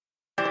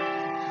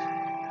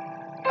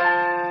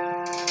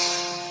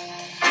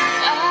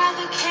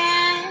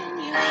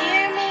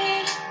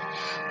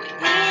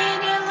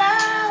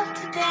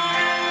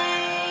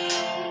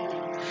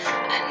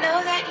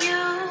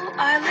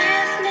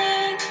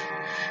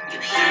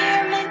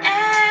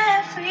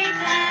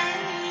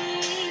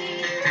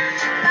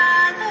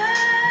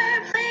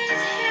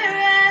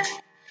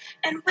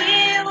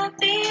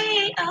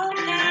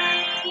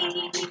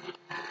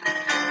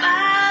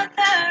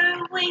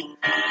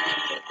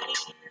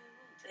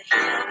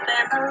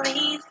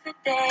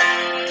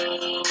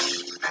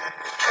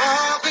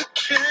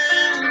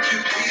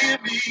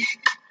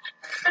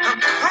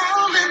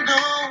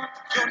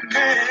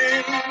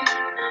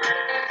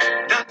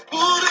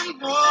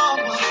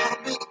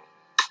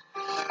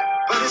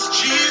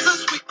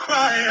Jesus, we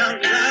cry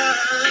out loud.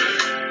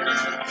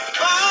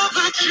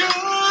 Father,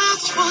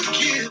 just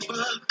forgive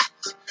us.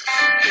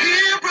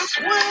 Hear us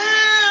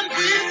when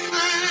we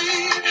say,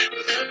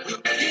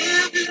 we'll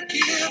give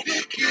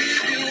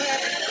you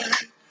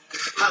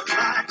our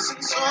lives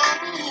and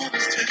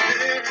souls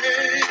today.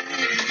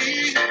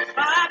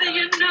 Father,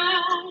 you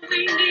know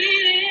we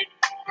need it.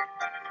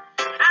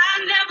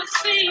 I've never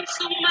seen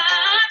so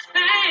much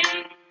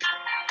pain.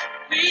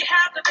 We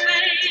have the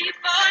faith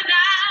for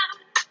now.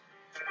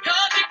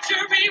 Your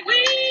victory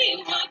we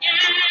will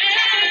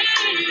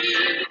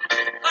gain.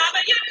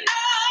 Father, you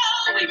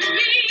know we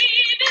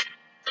need it.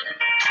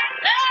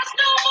 There's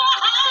no more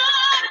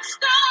heart of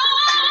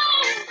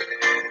stone.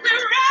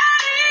 We're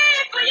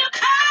ready for your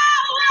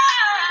power.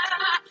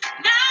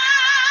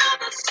 Now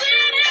the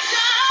sin is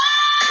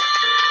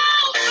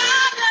gone.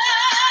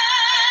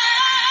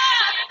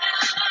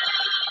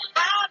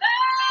 Father.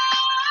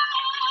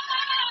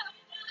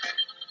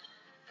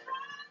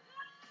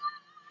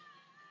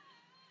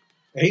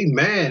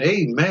 Amen,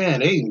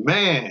 amen,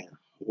 amen.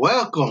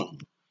 Welcome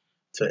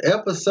to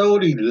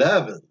episode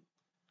 11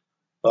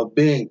 of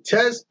Being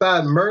Touched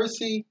by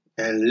Mercy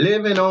and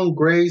Living on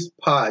Grace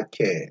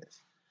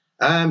podcast.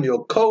 I'm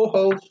your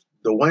co-host,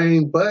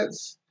 Dwayne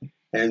Butts,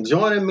 and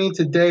joining me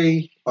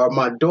today are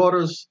my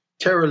daughters,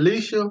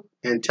 Teralicia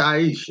and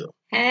Taisha.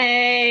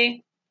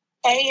 Hey.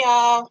 Hey,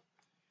 y'all.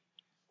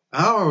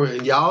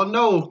 And y'all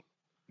know,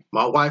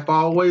 my wife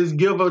always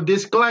give a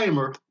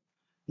disclaimer.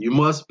 You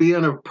must be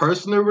in a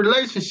personal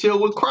relationship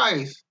with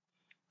Christ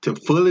to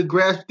fully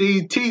grasp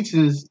these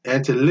teachings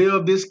and to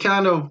live this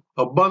kind of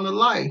abundant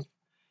life.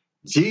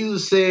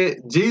 Jesus said,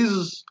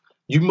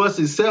 you must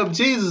accept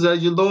Jesus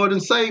as your Lord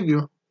and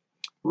Savior.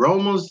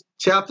 Romans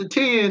chapter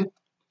 10,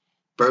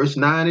 verse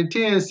 9 and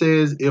 10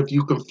 says, if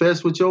you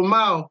confess with your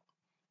mouth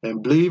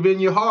and believe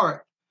in your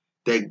heart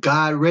that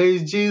God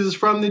raised Jesus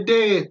from the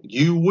dead,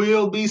 you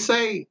will be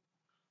saved.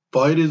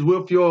 For it is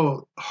with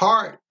your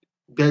heart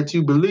that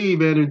you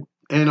believe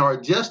and are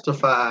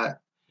justified,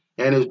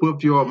 and it's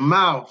with your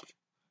mouth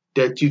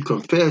that you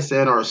confess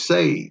and are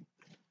saved.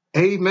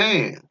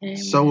 Amen.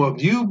 So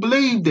if you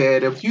believe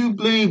that, if you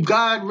believe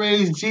God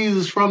raised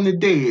Jesus from the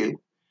dead,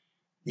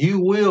 you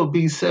will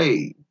be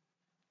saved.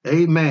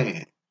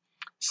 Amen.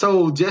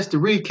 So just to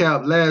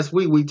recap, last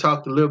week we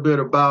talked a little bit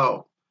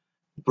about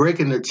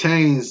breaking the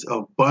chains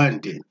of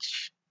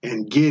bondage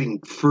and getting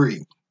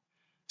free.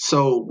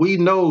 So we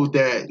know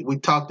that we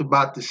talked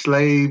about the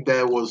slave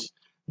that was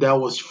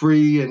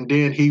free, and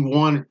then he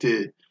wanted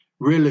to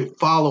really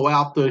follow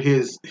after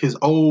his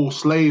old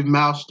slave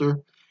master.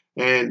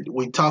 And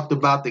we talked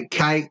about the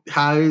kite,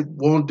 how it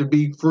wanted to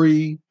be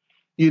free,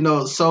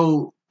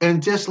 so,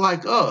 and just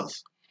like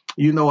us,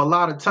 a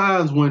lot of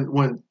times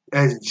when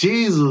as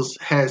Jesus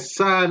has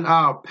signed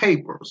our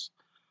papers,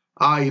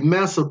 our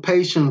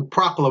Emancipation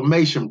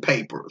Proclamation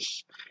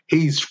papers,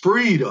 he's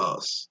freed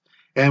us,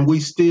 and we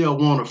still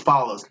want to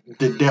follow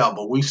the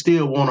devil. We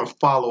still want to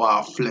follow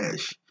our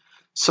flesh.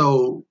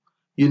 So,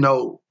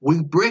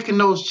 we breaking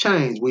those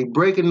chains. We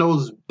breaking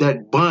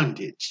that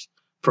bondage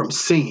from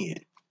sin.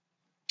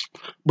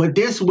 But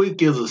this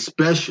week is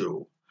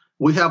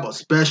we have a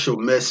special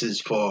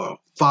message for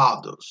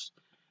fathers.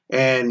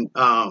 And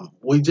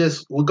we're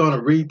going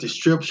to read the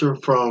scripture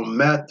from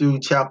Matthew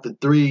chapter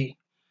 3,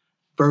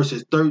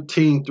 verses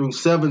 13 through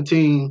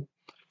 17.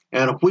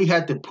 And if we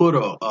had to put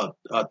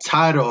a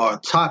title or a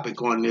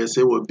topic on this,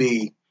 it would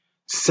be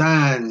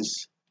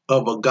Signs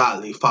of a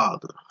Godly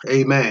Father.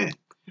 Amen.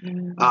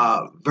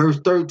 Verse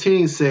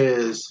 13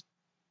 says,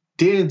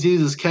 then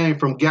Jesus came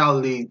from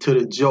Galilee to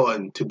the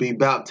Jordan to be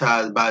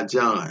baptized by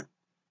John.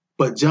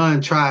 But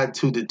John tried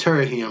to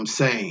deter him,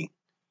 saying,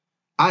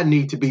 I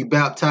need to be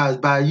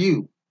baptized by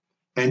you,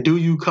 and do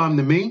you come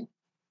to me?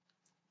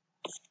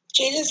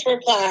 Jesus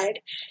replied,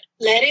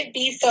 let it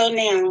be so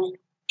now.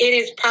 It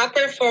is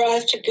proper for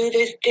us to do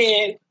this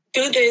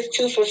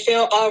to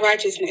fulfill all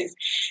righteousness.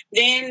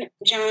 Then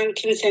John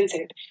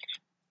consented.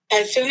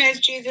 As soon as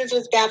Jesus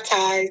was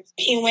baptized,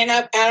 he went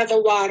up out of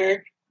the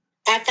water.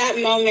 At that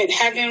moment,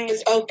 heaven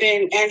was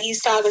open, and he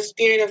saw the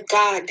Spirit of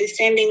God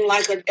descending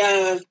like a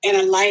dove and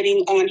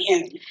alighting on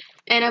him.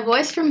 And a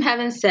voice from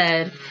heaven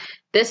said,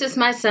 this is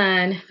my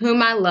Son,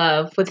 whom I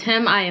love. With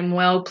him I am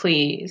well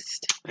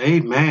pleased.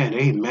 Amen,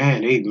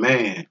 amen,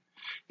 amen.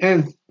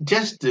 And I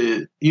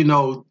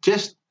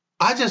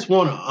just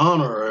want to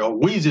honor, or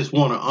we just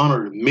want to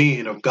honor the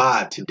men of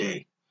God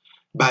today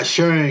by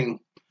sharing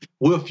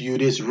with you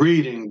this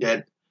reading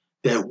that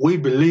we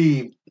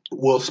believe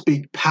will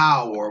speak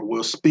power,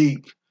 will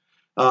speak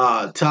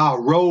to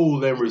our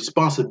role and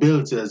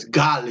responsibility as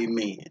godly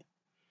men.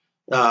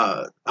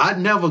 I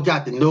never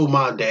got to know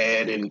my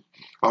dad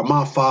or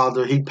my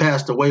father. He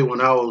passed away when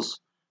I was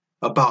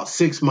about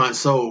 6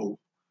 months old.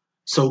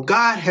 So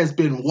God has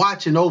been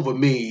watching over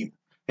me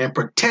and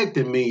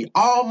protecting me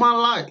all my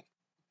life.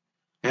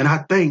 And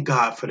I thank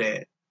God for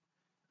that.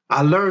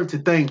 I learned to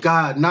thank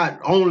God not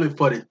only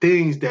for the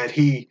things that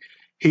he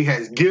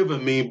has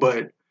given me,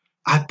 but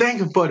I thank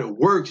him for the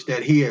works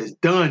that he has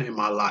done in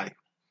my life.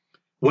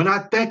 When I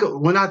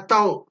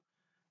thought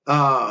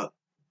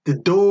the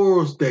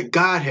doors that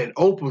God had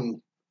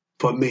opened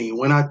for me,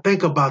 when I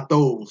think about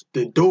those,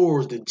 the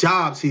doors, the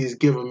jobs he has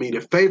given me,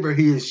 the favor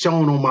he has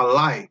shown on my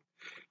life,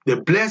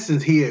 the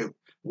blessings he had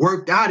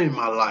worked out in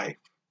my life,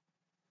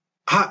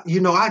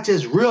 I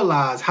just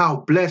realized how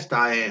blessed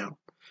I am.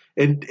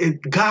 And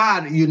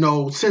God,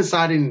 since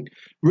I didn't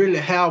really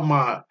have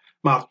my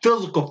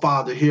physical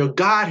father here,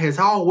 God has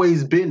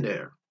always been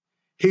there.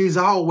 He's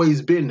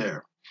always been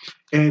there.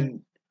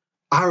 And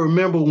I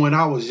remember when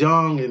I was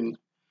young and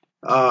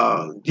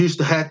used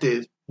to have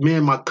to, me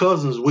and my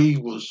cousins, we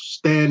was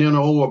staying in an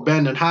old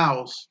abandoned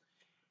house,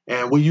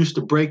 and we used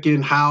to break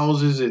in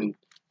houses and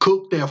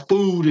cook their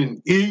food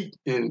and eat.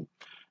 And,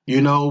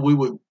 we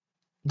would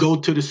go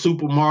to the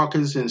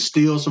supermarkets and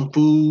steal some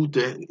food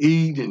to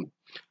eat. And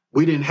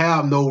we didn't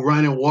have no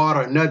running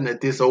water or nothing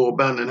at this old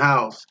abandoned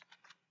house.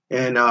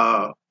 And,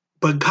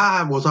 but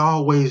God was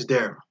always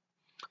there.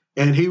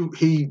 And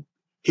he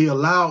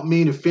allowed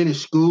me to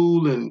finish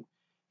school, and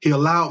he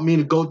allowed me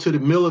to go to the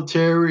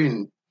military.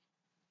 And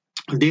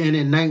then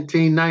in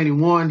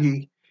 1991,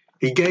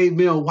 he gave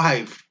me a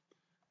wife,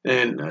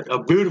 and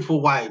a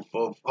beautiful wife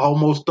of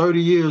almost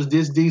 30 years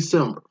this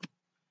December.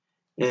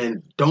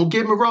 And don't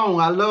get me wrong,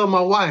 I love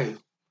my wife,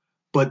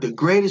 but the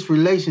greatest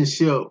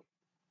relationship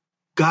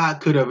God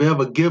could have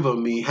ever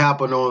given me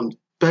happened on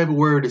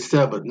February the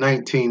 7th,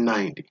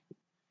 1990.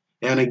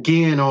 And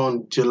again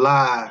on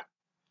July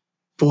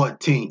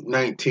 14th,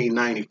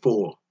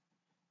 1994.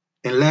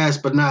 And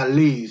last but not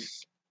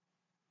least,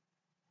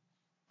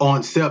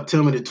 on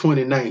September the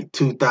 29th,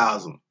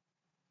 2000,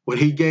 when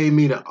he gave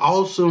me the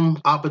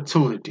awesome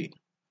opportunity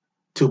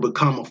to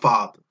become a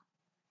father.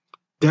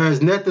 There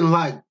is nothing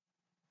like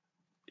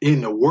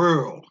in the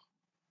world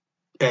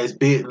as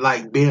being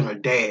a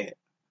dad.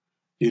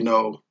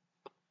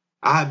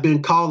 I've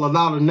been called a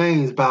lot of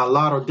names by a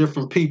lot of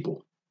different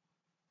people,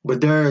 but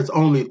there is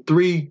only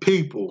 3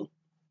 people,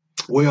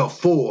 well,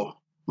 4,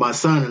 my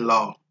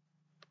son-in-law,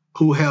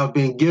 who have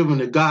been given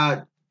the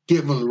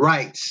God-given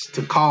rights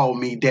to call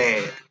me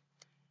dad.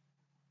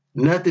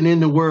 Nothing in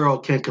the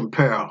world can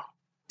compare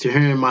to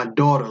hearing my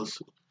daughters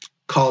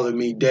calling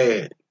me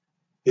dad.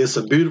 It's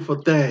a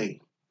beautiful thing.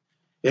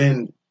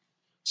 And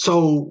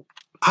so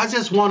I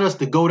just want us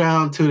to go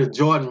down to the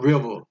Jordan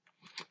River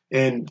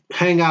and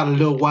hang out a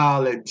little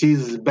while at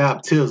Jesus'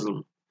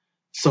 baptism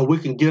so we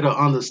can get an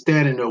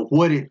understanding of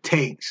what it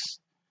takes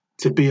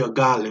to be a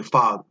godly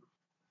father.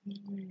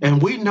 And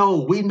we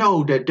know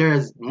that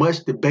there's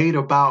much debate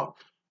about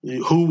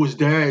who was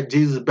there at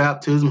Jesus'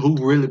 baptism, who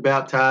really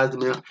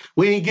baptized him.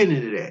 We ain't getting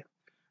into that.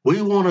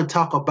 We want to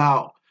talk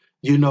about,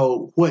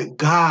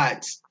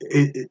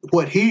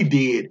 what he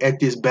did at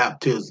this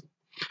baptism.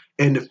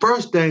 And the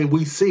first thing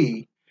we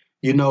see,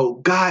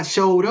 God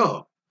showed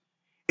up.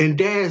 And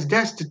dads,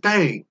 that's the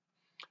thing.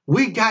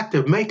 We got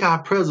to make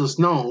our presence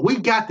known. We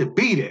got to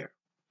be there.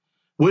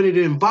 When it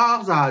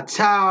involves our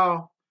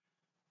child,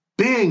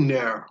 being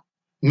there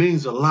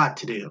means a lot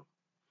to them.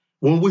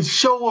 When we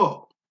show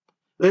up,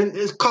 and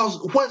it's because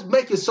what's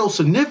making it so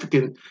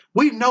significant,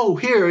 we know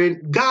here,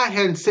 and God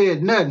hadn't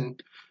said nothing.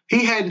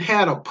 He hadn't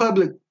had a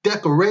public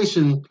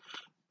declaration,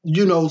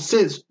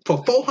 since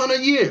for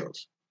 400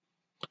 years.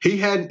 He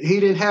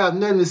didn't have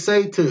nothing to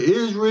say to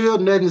Israel,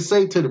 nothing to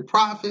say to the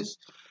prophets,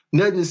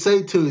 nothing to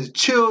say to his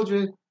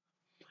children.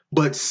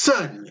 But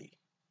suddenly,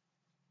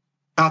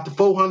 after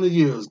 400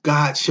 years,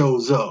 God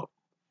shows up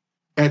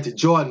at the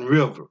Jordan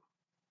River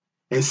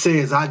and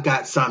says, I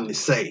got something to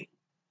say.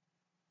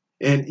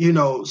 And,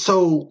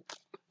 so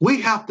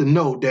we have to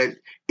know that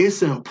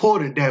it's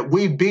important that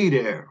we be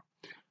there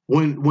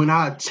when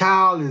our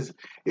child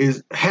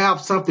is have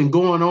something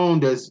going on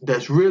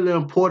that's really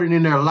important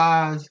in their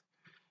lives.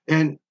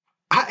 And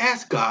I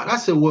asked God, I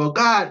said, well,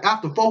 God,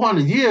 after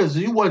 400 years,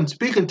 you wasn't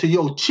speaking to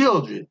your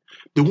children,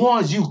 the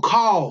ones you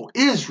call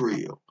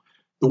Israel,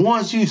 the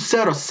ones you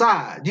set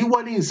aside. You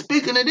wasn't even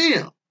speaking to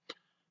them.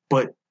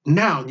 But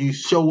now you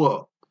show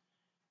up.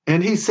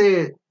 And he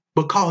said,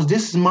 because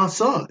this is my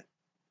son.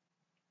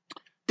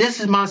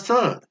 This is my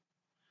son.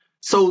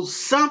 So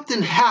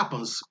something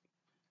happens,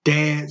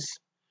 dads,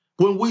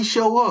 when we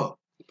show up.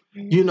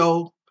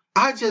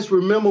 I just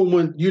remember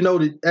when,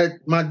 at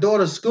my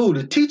daughter's school,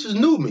 the teachers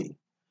knew me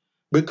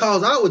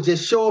because I would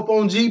just show up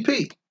on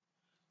GP.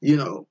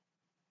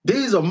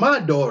 These are my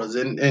daughters,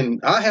 and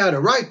I had a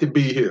right to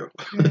be here.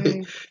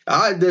 Mm-hmm.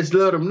 I just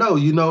let them know,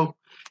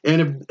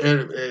 and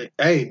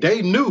hey,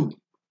 they knew.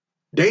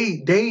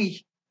 They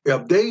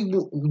if they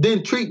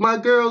didn't treat my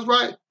girls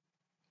right,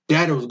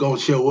 Daddy was gonna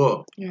show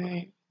up.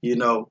 Right.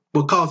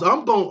 Because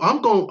I'm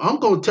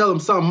gonna tell them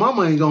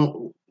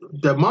something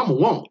that Mama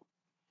won't.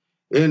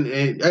 And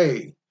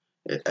hey,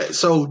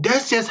 so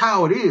that's just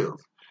how it is,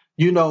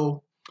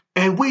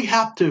 And we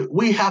have to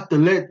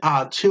let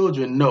our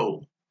children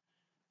know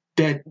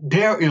that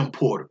they're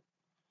important.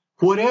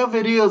 Whatever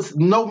it is,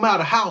 no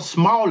matter how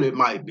small it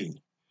might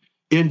be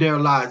in their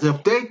lives,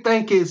 if they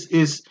think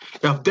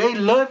if they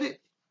love it,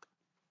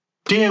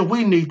 then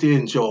we need to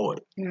enjoy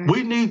it. Yeah.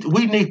 We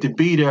need to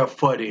be there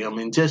for them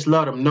and just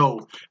let them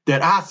know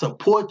that I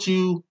support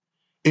you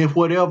in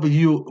whatever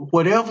you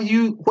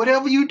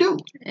do.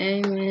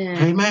 Amen.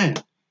 Amen.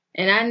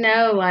 And I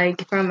know,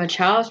 like, from a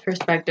child's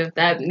perspective,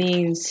 that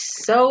means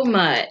so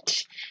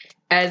much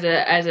as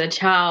a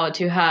child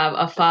to have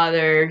a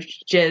father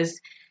just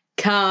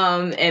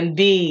come and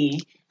be,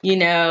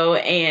 and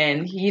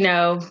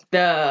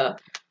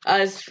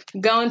us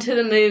going to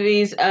the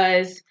movies,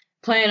 us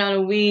playing on a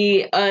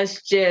Wii,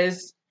 us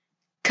just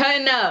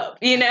cutting up,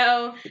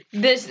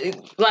 this,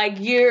 like,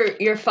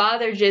 your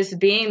father just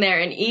being there,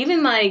 and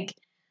even like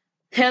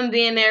him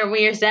being there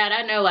when you're sad.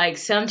 I know, like,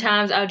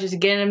 sometimes I'll just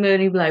get in a mood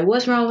and he'd be like,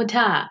 what's wrong with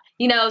Ty?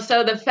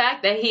 So the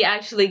fact that he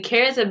actually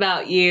cares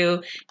about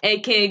you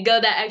and can go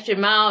that extra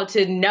mile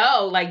to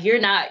know, like, you're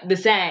not the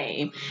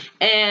same.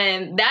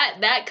 And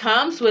that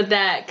comes with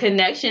that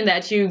connection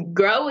that you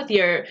grow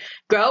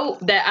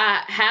that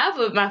I have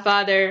with my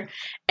father,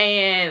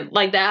 and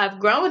like that I've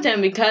grown with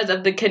him because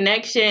of the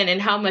connection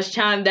and how much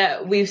time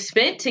that we've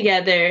spent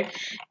together.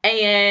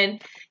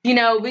 And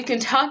we can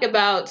talk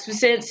about,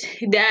 since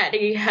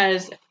Daddy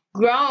has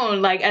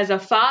grown, like, as a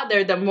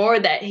father, the more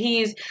that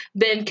he's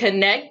been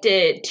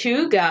connected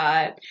to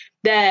God,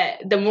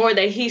 that the more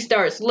that he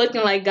starts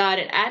looking like God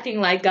and acting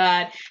like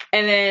God.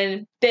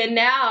 And then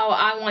now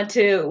I want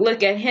to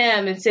look at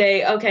him and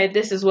say, okay,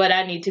 this is what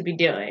I need to be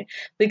doing.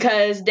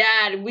 Because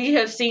Dad, we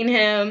have seen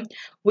him,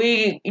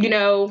 when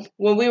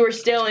we were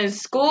still in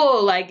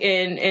school, like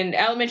in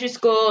elementary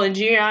school and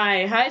junior high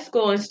and high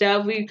school and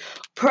stuff, we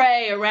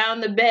pray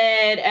around the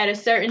bed at a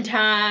certain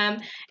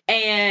time,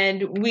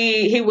 and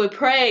he would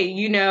pray,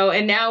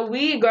 and now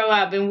we grow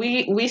up and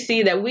we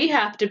see that we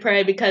have to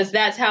pray because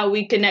that's how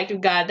we connect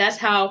with God. That's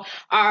how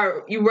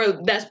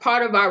that's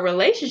part of our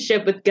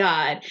relationship with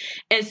God.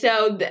 And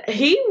so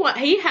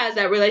he has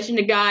that relation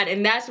to God,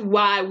 and that's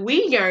why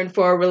we yearn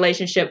for a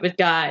relationship with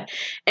God.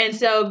 And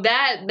so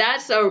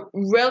that's a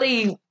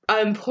really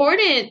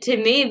important to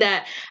me,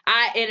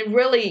 and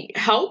really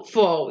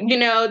helpful,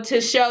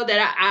 to show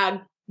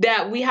that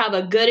that we have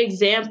a good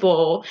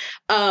example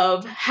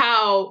of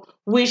how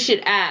we should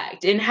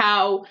act and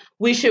how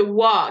we should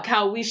walk,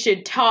 how we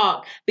should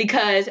talk,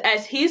 because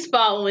as he's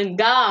following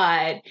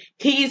God,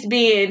 he's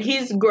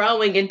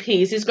growing in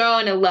peace, he's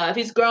growing in love,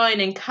 he's growing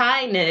in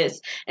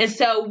kindness. And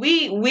so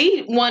we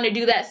want to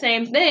do that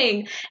same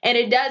thing. And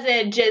it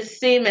doesn't just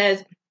seem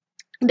as,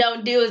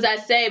 don't do as I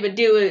say, but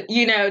do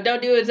it,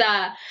 don't do as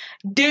I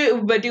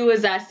do, but do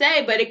as I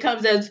say, but it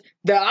comes as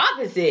the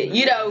opposite,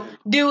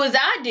 do as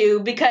I do,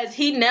 because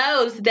he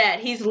knows that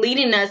he's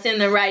leading us in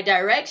the right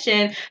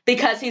direction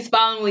because he's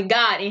following with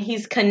God and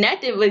he's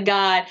connected with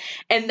God.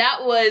 And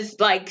that was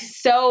like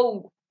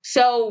so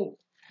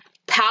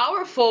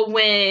powerful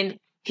when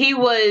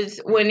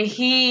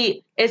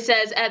it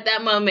says at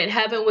that moment,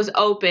 heaven was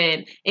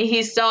open and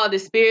he saw the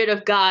Spirit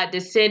of God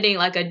descending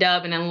like a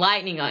dove and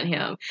enlightening on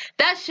him.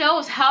 That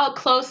shows how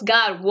close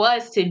God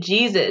was to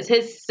Jesus,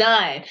 his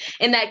son,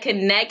 and that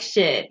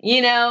connection,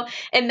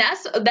 and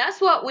that's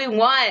what we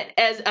want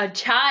as a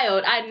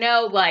child. I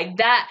know, like,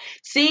 that,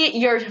 see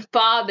your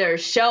father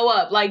show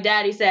up, like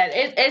Daddy said,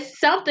 it's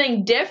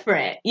something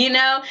different,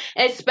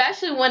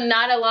 especially when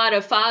not a lot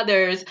of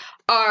fathers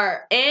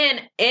are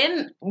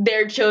in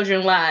their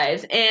children's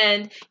lives.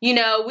 And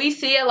we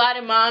see a lot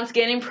of moms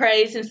getting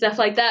praised and stuff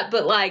like that,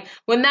 but like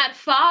when that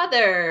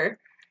father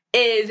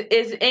is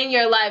in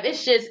your life,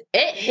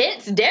 it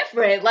hits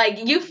different.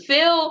 Like, you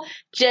feel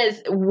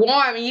just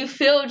warm, and you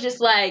feel just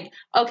like,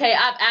 okay,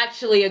 I've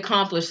actually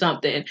accomplished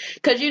something.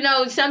 Because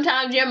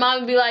sometimes your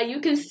mom would be like, you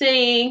can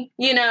sing,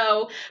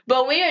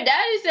 but when your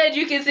daddy said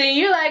you can sing,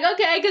 you're like,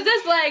 okay, because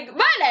it's like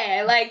my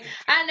dad. Like,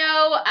 I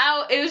know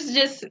it was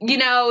just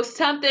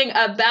something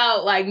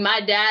about like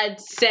my dad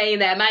saying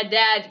that, my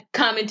dad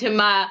coming to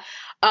my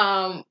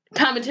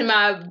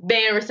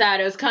band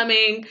recitals,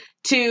 coming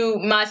to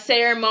my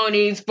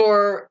ceremonies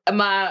for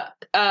my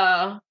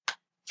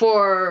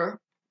for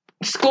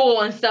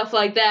school and stuff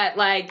like that.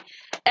 Like,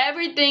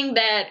 everything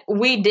that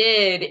we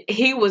did,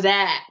 he was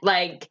at,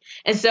 like.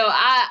 And so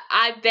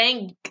I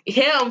thank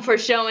him for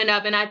showing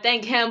up, and I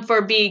thank him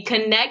for being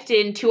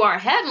connected to our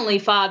Heavenly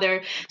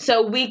Father,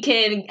 so we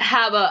can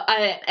have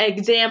an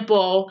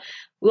example,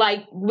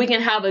 like we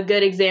can have a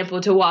good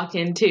example to walk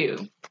into.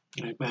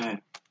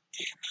 Amen.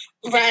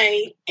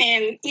 Right.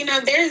 And,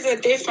 there's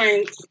a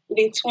difference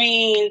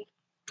between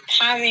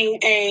having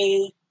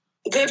a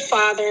good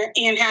father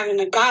and having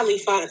a godly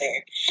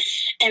father.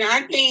 And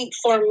I think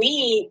for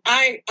me,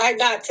 I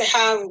got to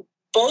have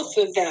both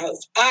of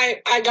those.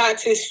 I got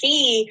to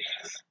see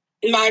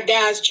my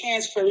dad's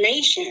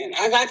transformation.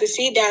 I got to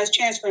see Dad's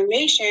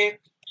transformation.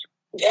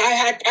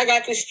 I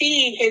got to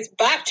see his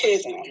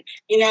baptism,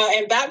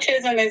 and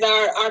baptism is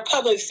our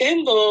public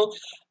symbol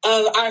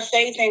of our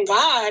faith in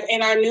God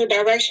and our new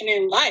direction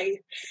in life.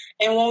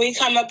 And when we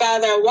come up out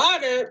of that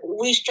water,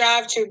 we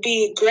strive to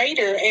be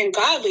greater and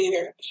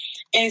godlier.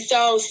 And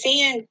so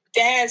seeing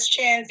Dad's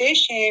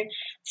transition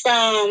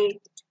from,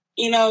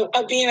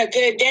 being a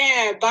good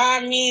dad,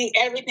 buying me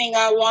everything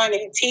I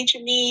wanted,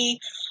 teaching me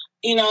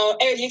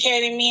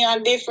educating me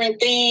on different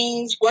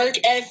things, work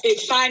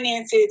ethic,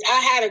 finances. I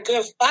had a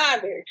good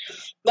father.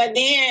 But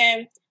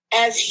then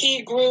as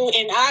he grew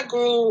and I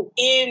grew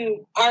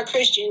in our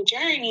Christian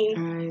journey,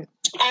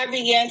 I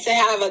began to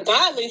have a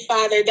godly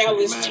father that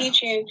was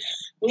teaching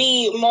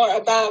me more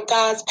about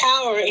God's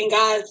power and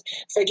God's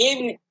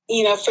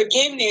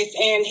forgiveness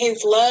and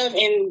his love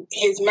and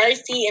his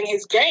mercy and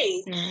his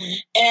grace.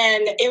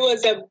 And it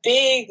was a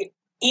big,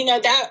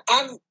 that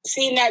I've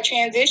seen that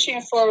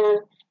transition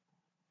for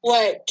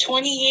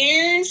 20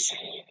 years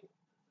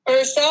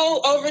or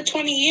so, over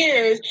 20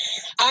 years.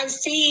 I've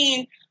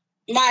seen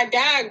my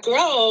dad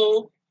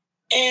grow,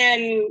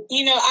 and,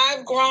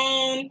 I've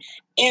grown,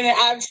 and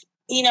I've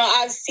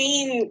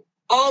seen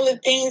all the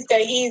things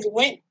that he's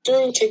went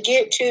through to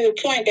get to the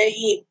point that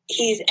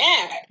he's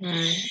at.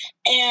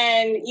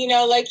 And,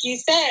 like you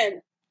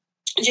said,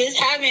 just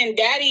having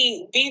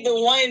daddy be the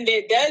one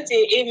that does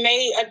it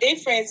made a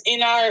difference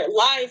in our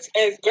lives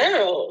as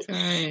girls.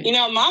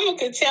 Mama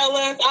could tell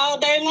us all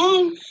day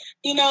long,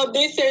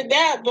 this or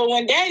that, but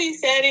when daddy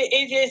said it,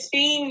 it just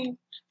seemed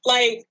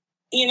like,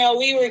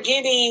 we were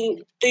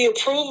getting the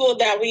approval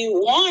that we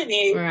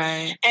wanted.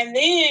 And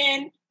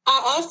then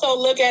I also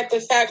look at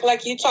the fact,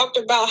 like you talked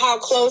about how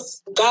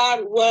close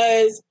God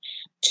was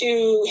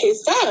to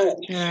his son,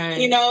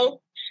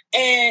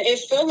 and it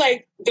feels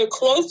like the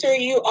closer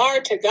you are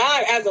to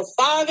God as a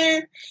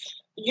father,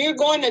 you're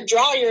going to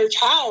draw your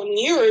child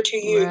nearer to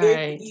you.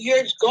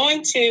 Your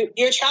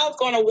child's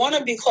going to want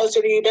to be closer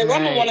to you. They're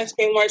going to want to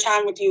spend more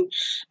time with you.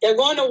 They're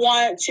going to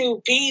want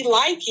to be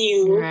like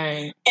you,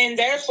 and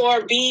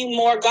therefore be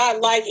more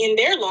God-like in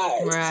their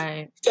lives.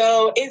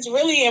 So it's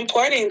really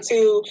important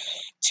to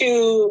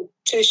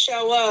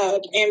show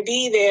up and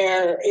be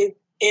there. It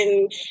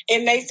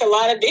makes a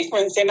lot of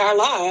difference in our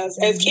lives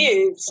as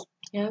kids.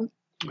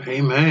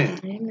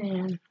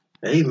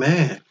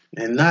 Amen.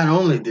 And not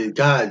only did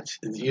God,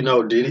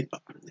 did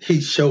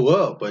he show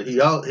up, but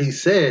he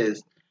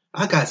says,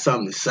 I got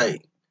something to say.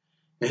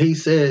 And he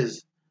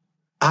says,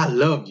 I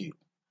love you.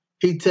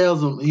 He tells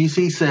them, he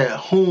said,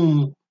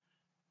 whom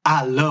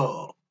I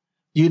love,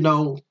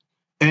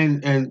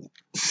 and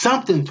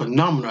something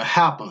phenomenal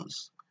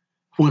happens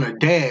when a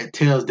dad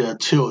tells their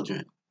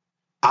children,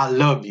 I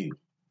love you.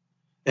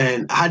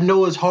 And I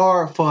know it's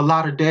hard for a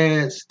lot of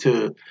dads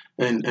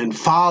and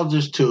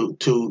fathers to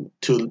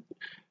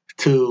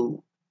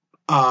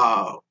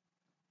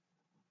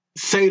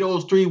say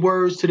those 3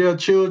 words to their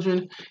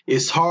children.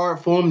 It's hard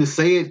for them to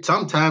say it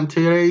sometimes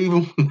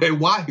to their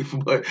wife,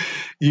 but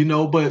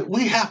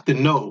we have to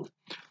know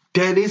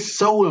that it's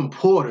so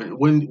important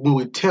when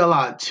we tell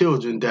our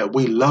children that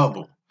we love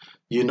them.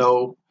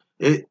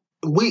 It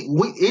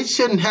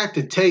shouldn't have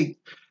to take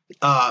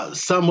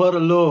some other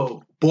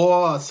little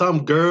boy or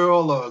some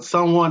girl or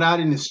someone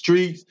out in the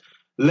streets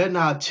letting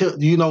our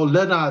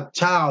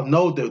child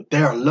know that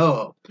they're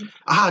loved.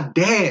 Our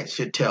dad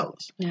should tell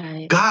us.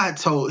 God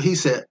he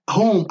said,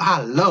 whom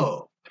I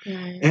love.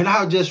 And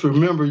I just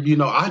remember,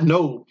 I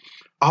know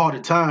all the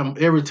time,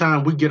 every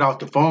time we get off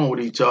the phone with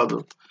each other,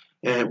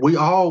 and we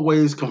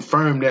always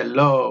confirm that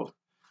love,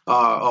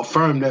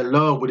 affirm that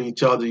love with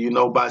each other,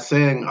 by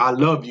saying, I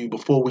love you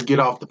before we get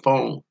off the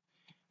phone.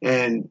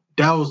 And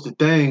that was the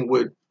thing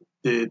with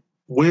the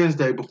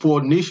Wednesday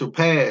before Nisha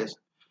passed.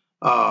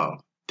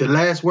 The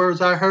last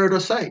words I heard her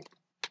say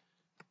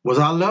was,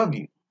 I love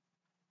you.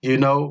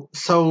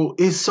 So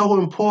it's so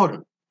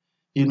important,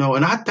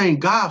 and I thank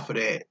God for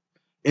that.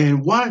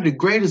 And one of the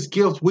greatest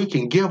gifts we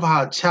can give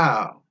our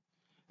child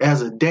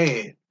as a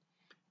dad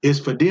is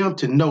for them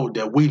to know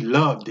that we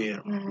love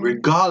them,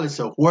 regardless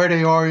of where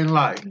they are in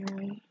life.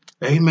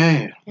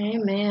 Amen.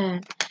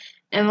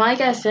 And like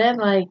I said,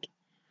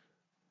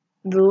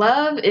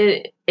 love,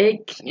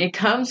 it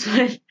comes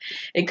with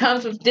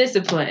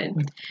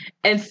discipline.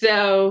 And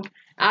so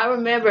I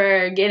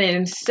remember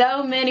getting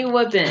so many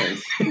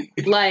whoopings.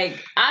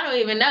 I don't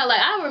even know.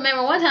 I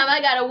remember one time I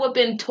got a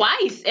whooping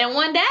twice in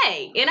one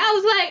day. And I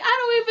was like, I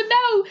don't even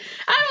know.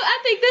 I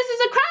think this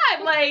is a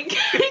crime.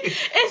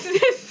 Is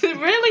this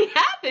really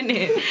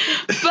happening?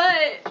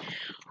 But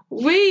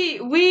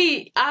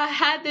I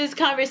had this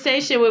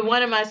conversation with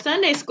one of my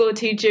Sunday school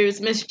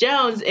teachers, Miss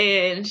Jones,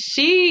 and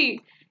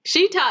she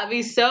taught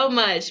me so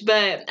much.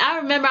 But I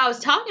remember I was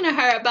talking to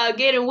her about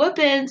getting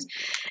whoopings,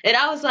 and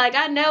I was like,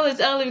 I know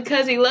it's only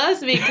because he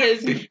loves me,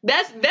 because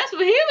that's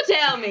what he would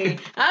tell me.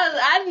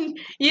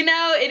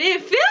 It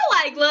didn't feel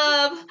like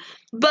love,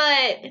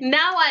 but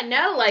now I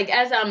know.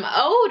 As I'm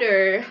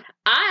older,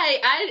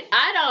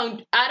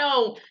 I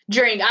don't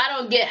drink, I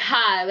don't get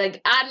high.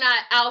 I'm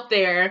not out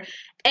there.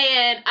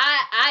 And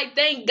I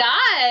thank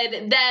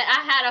God that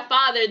I had a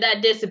father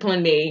that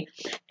disciplined me.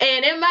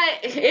 And it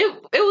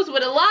was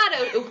with a lot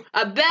of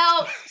a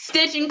belt,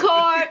 stitching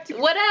cords,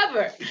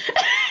 whatever.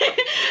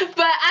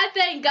 But I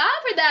thank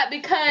God for that,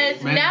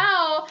 because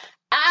now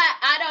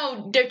I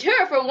don't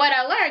deter from what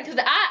I learned, because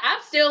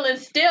I'm still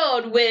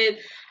instilled with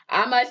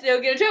I might still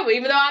get in trouble,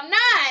 even though I'm not.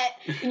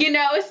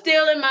 It's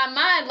still in my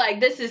mind like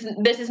this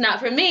is not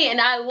for me.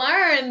 And I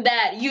learned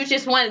that you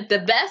just wanted the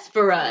best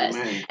for us,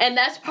 Amen. and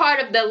that's part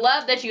of the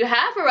love that you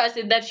have for us,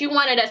 is that you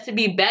wanted us to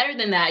be better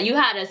than that. You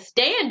had a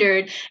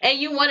standard, and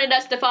you wanted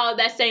us to follow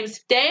that same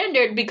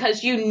standard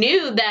because you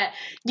knew that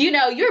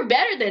you're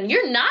better than,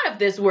 you're not of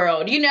this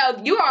world. You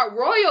are a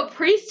royal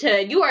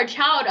priesthood. You are a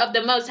child of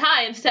the Most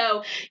High, and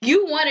so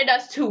you wanted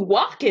us to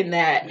walk in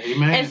that.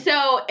 Amen. And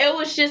so it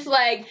was just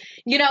like,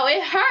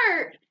 it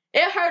hurt.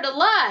 It hurt a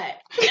lot.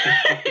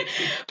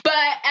 But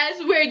as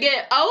we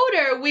get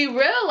older, we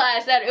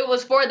realize that it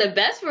was for the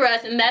best for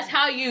us. And that's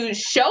how you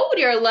showed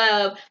your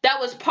love. That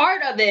was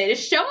part of it.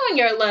 It's showing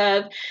your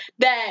love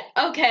that,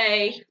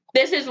 okay,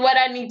 this is what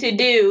I need to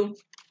do.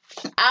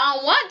 I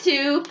don't want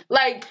to.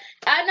 Like,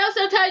 I know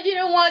sometimes you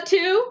don't want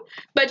to,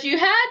 but you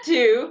had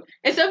to.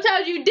 And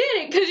sometimes you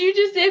didn't because you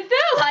just didn't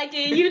feel like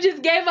it. You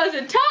just gave us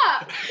a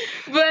talk.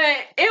 But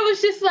it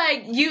was just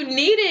like you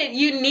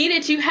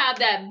needed to have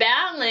that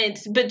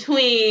balance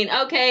between,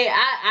 okay,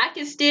 I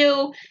can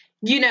still,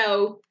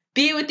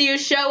 be with you,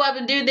 show up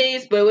and do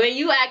these, but when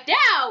you act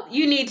out,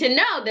 you need to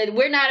know that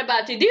we're not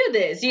about to do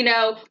this.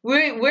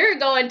 We're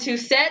going to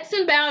set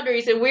some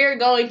boundaries, and we're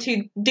going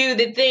to do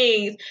the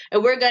things,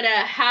 and we're going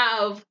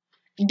to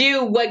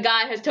do what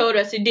God has told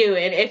us to do.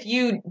 And if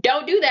you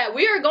don't do that,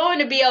 we are going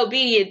to be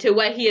obedient to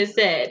what He has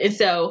said. And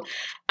so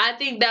I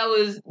think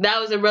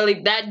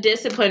that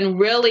discipline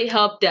really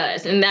helped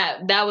us, and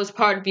that was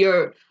part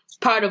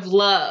of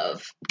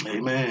love.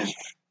 Amen.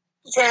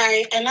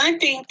 Right. And I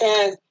think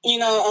that,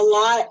 a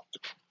lot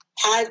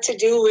had to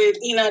do with,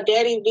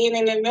 Daddy being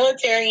in the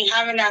military and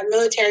having that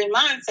military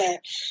mindset.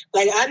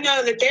 Like, I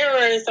know that there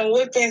were some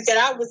whippings that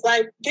I was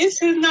like,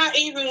 this is not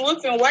even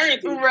whipping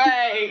worthy.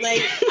 Right.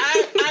 Like,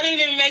 I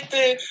didn't make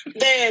the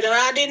bed, or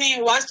I didn't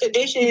even wash the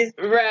dishes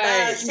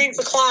at 6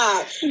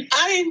 o'clock.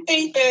 I didn't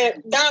think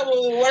that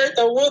was worth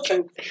a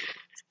whooping,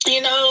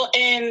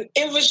 and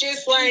it was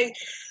just like,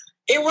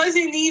 it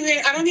wasn't even,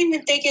 I don't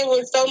even think it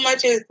was so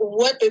much as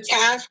what the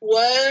task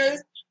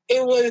was.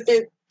 It was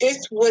that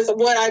this was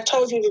what I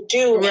told you to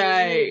do.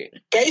 Right.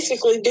 And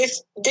basically,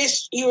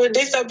 you were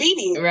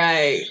disobedient.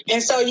 Right.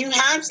 And so you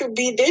have to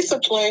be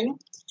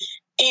disciplined.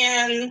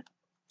 And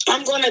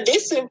I'm going to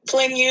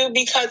discipline you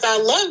because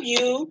I love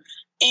you.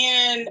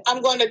 And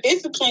I'm going to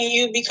discipline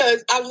you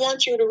because I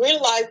want you to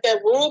realize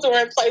that rules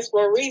are in place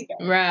for a reason.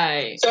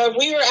 Right. So if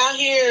we were out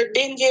here,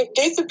 didn't get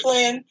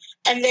disciplined,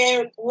 and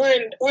then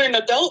we're an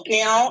adult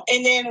now,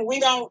 and then we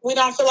don't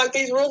feel like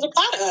these rules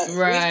apply to us.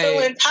 Right. We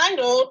feel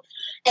entitled,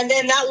 and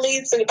then that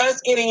leads to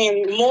us getting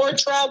in more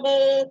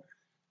trouble,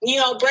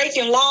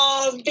 breaking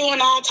laws, doing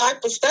all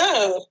type of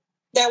stuff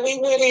that we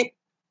wouldn't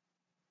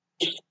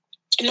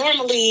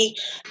normally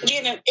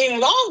get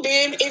involved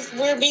in if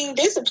we're being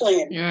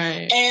disciplined.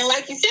 Right. And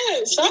like you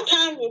said,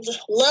 sometimes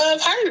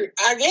love hurt,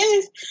 I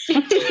guess.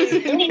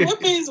 Doing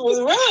whoopings was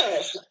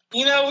rough.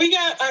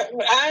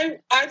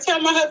 I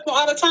tell my husband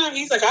all the time,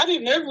 he's like, I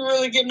didn't ever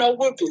really get no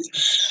whoopings.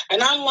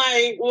 And I'm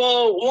like,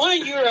 well,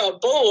 one, you're a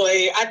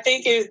boy. I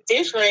think it's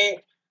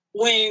different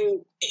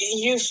when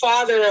you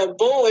father a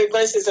boy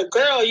versus a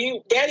girl.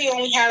 Daddy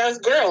only had us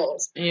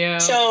girls. Yeah.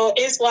 So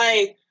it's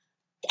like,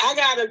 I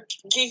gotta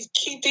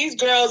keep these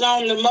girls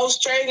on the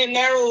most straight and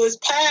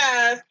narrowest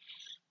path,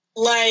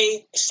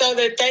 like, so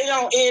that they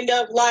don't end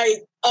up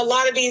like a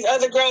lot of these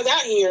other girls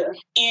out here.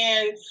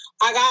 And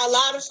I got a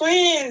lot of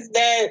friends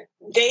that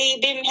they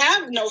didn't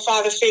have no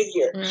father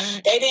figure.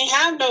 Right. They didn't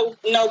have no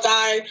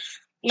guy,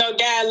 no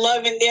dad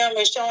loving them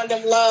and showing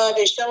them love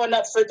and showing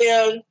up for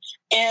them.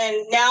 And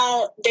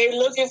now they're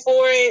looking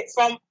for it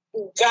from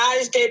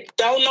guys that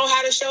don't know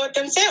how to show it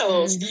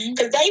themselves,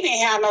 because they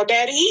didn't have no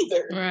daddy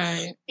either.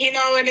 Right.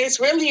 And it's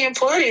really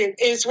important.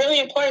 It's really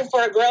important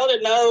for a girl to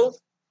know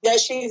that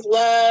she's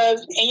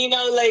loved.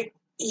 And, like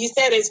you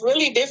said, it's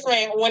really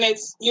different when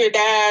it's your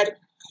dad.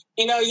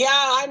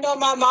 I know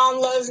my mom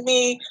loves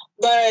me,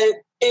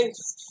 but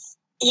it's,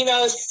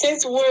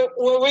 since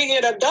when we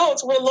get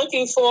adults, we're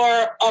looking for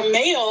a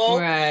male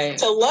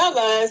to love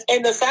us.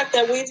 And the fact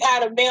that we've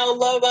had a male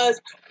love us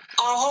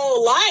our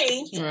whole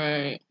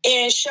life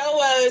and show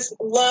us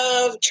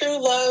love,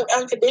 true love,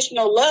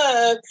 unconditional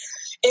love,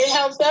 it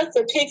helps us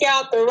to pick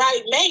out the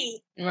right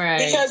mate. Right.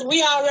 Because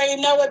we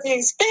already know what to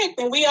expect,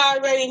 and we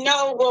already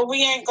know what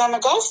we ain't going to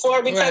go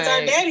for because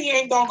our daddy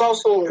ain't going to go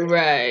for it.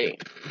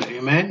 Right.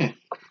 Amen.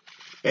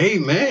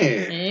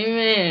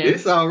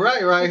 It's all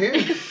right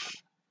here.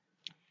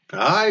 All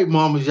right,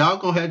 mamas, y'all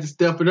going to have to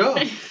step it up.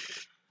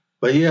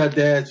 But yeah,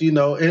 dads,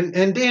 and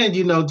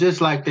then, just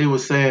like they were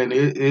saying,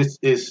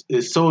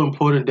 it's so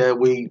important that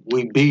we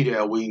be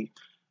there. We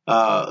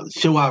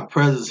show our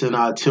presence in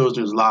our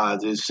children's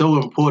lives. It's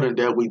so important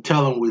that we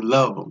tell them we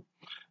love them.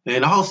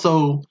 And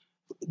also,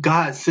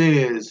 God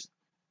says,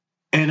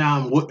 and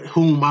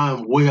whom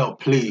I'm well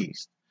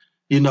pleased.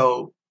 We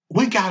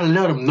got to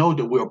let them know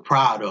that we're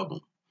proud of them.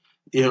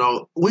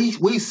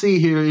 We see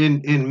here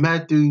in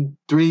Matthew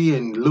 3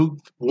 and Luke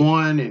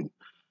 1 and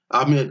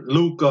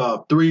Luke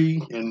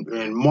 3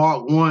 and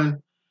Mark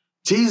 1,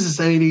 Jesus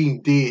ain't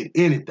even did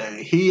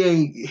anything. He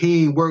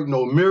ain't worked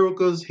no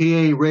miracles. He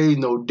ain't raised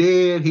no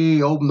dead. He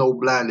ain't opened no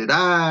blinded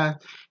eyes.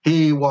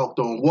 He ain't walked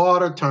on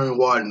water, turned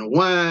water into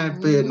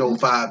wine, fed no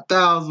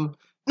 5,000.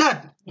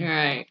 Nothing.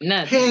 Right. He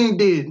Nothing. ain't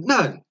did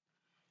nothing.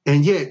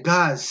 And yet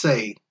God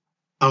say,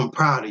 I'm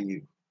proud of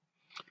you.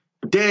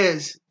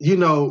 Dads,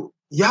 y'all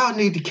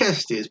need to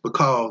catch this,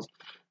 because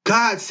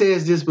God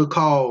says this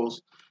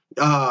because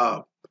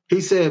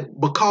he said,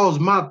 because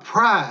my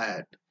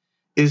pride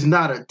is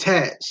not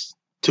attached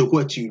to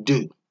what you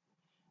do.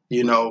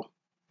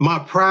 My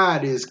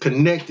pride is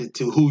connected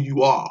to who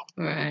you are.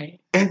 Right.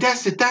 And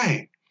that's the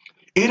thing.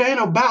 It ain't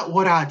about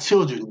what our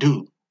children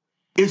do.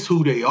 It's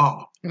who they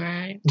are.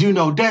 Right.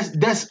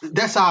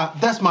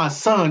 That's my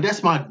son,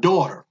 that's my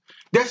daughter.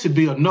 That should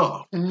be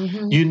enough.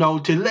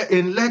 To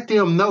let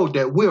them know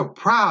that we're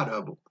proud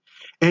of them.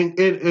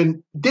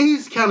 And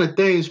these kind of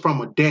things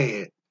from a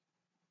dad,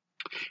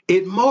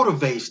 it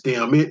motivates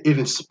them, it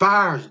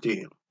inspires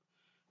them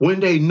when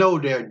they know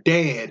their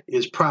dad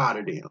is proud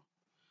of them.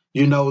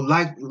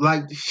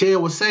 Like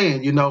Shell was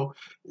saying,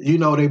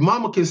 their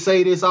mama can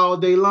say this all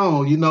day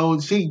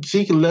long. She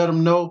can let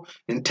them know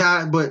and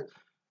tie. But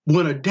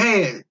when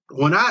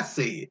I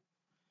say it,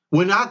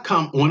 when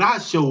I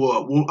show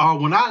up, or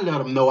when I let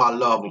them know I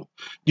love them,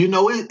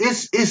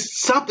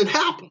 it's something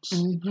happens.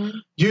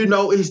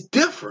 It's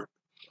different.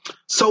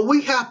 So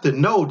we have to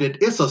know that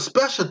it's a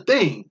special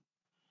thing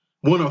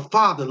when a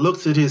father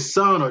looks at his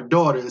son or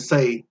daughter and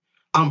say,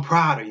 I'm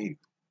proud of you.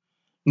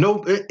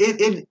 No,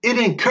 it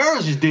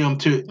encourages them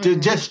to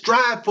just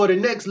strive for the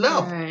next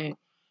level. Right.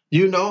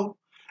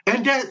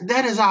 And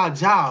that is our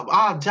job.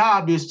 Our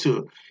job is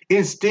to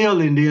instill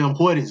in them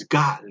what is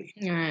godly.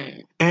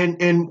 Right.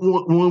 And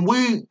when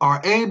we are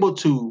able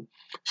to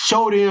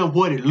show them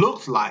what it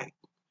looks like,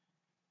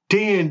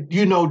 then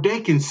they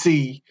can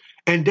see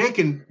and they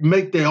can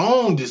make their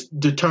own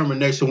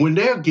determination when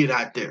they get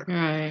out there.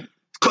 Right.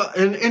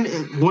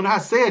 And when I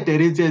said that,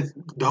 it just,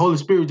 the Holy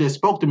Spirit just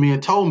spoke to me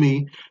and told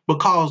me,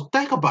 because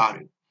think about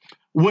it.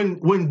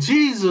 When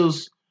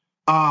Jesus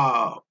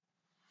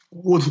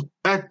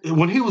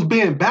when he was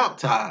being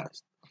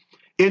baptized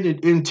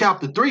in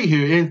chapter 3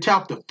 here, in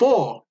chapter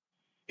 4,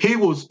 he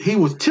was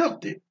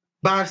tempted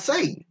by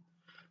Satan.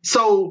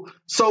 So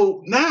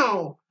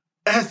now,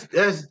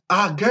 as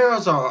our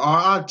girls are, or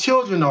our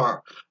children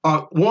are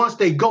once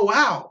they go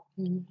out,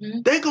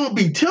 they're gonna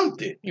be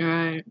tempted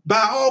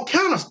by all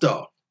kind of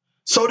stuff.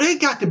 So they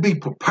got to be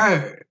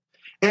prepared.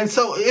 And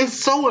so it's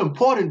so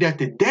important that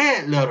the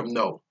dad let them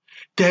know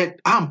that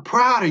I'm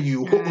proud of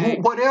you.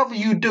 Whatever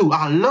you do,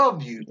 I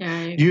love you.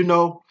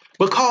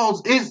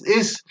 Because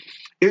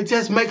it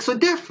just makes a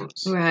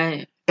difference.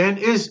 Right. And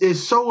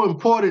it's so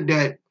important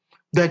that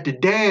the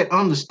dad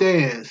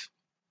understands,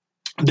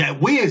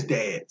 that we as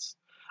dads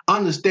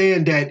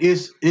understand that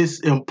it's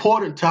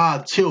important to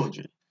our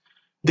children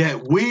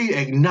that we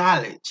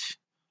acknowledge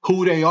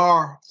who they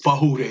are for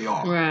who they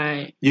are.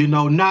 Right.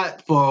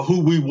 Not for who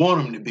we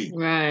want them to be.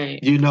 Right.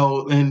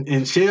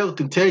 And Shell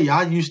can tell you,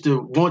 I used to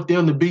want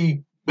them to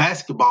be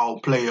basketball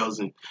players,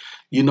 and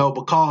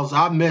because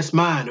I messed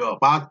mine up.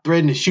 I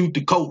threatened to shoot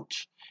the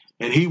coach,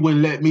 and he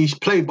wouldn't let me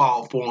play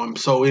ball for him.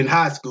 So in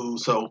high school,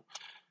 so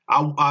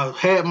I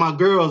had my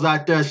girls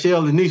out there,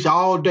 Shell and Nisha,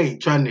 all day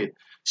trying to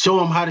show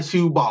them how to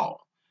shoot ball.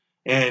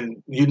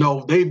 And,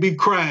 they be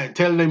crying,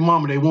 telling their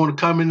mama they want to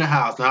come in the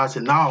house. And I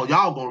said, no,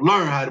 y'all going to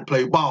learn how to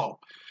play ball.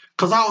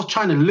 Because I was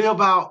trying to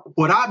live out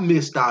what I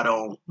missed out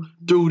on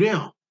through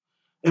them.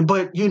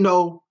 But,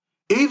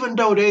 even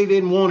though they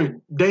didn't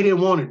want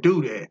to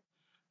do that,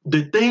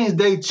 the things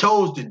they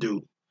chose to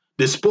do,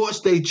 the sports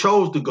they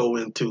chose to go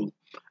into,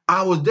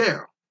 I was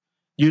there,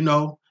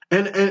 and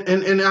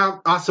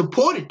I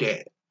supported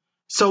that.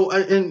 So,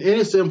 and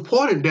it's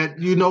important that,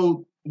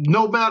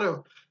 no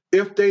matter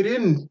if they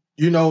didn't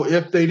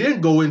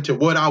go into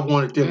what I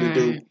wanted them to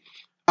do,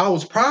 I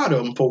was proud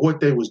of them for what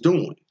they was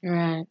doing.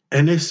 Right.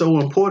 And it's so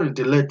important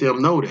to let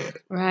them know that.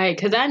 Right.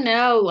 Because I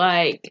know,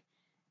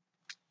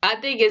 I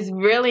think it's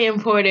really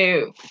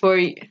important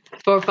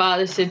for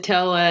fathers to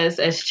tell us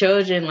as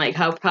children,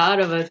 how proud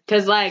of us.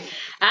 Because, I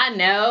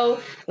know,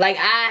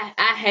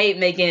 I hate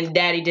making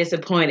daddy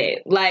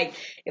disappointed.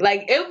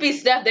 It would be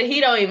stuff that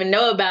he don't even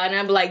know about.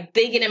 And I'm,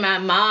 thinking in my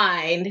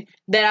mind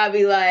that I'll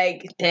be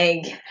like,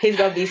 dang, he's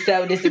going to be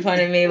so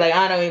disappointed in me.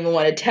 I don't even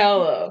want to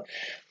tell him.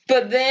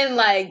 But then,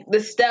 the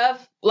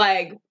stuff,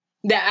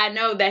 that I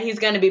know that he's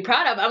gonna be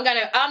proud of, I'm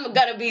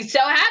gonna be so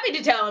happy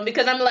to tell him,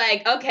 because I'm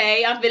like,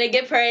 okay, I'm gonna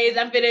get praise,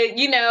 I'm gonna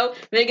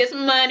get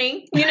some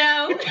money, and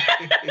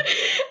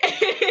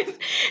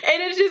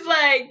it's just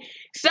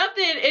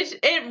something.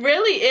 It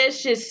really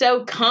is just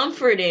so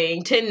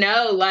comforting to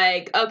know,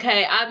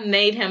 okay, I've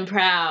made him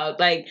proud,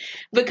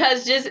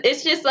 because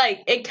it's just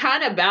it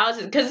kind of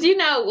balances, because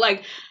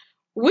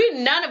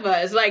none of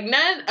us, like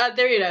none of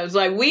three of us,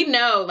 like we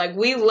know, like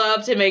we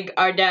love to make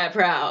our dad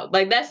proud.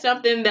 Like that's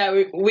something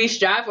that we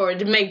strive for,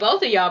 to make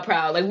both of y'all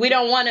proud. Like we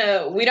don't want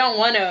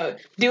to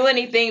do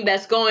anything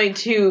that's going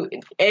to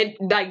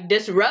like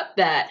disrupt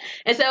that.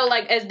 And so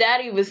like as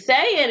Daddy was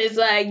saying, it's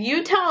like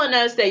you telling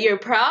us that you're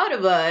proud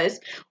of us.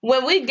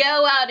 When we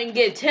go out and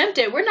get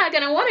tempted, we're not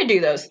going to want to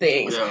do those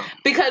things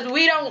because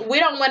we don't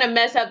want to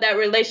mess up that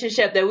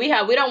relationship that we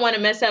have. We don't want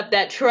to mess up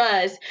that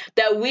trust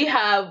that we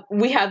have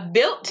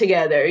built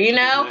together, you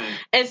know? Amen.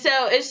 And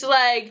so it's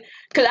like,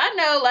 because I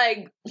know,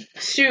 like,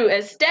 shoot,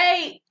 at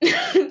State,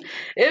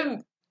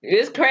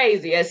 it's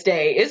crazy at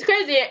State. It's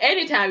crazy at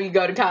any time you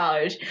go to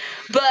college.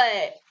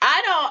 But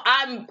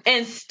I'm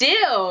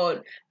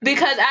instilled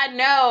because I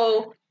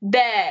know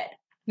that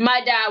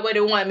my dad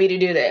wouldn't want me to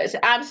do this.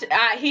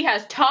 He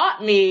has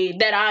taught me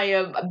that I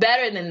am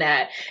better than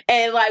that.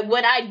 And like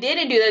when I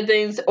didn't do the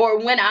things, or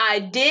when I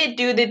did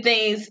do the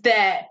things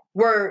that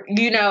were,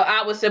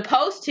 I was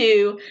supposed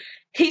to,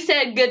 he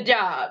said, good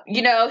job.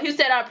 He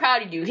said, I'm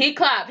proud of you. He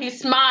clapped, he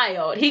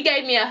smiled, he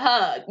gave me a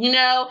hug,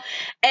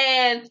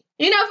 and,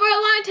 for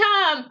a long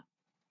time,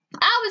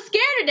 I was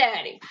scared of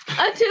Daddy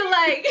until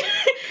like,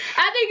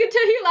 I think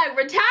until he like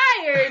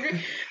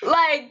retired,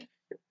 like,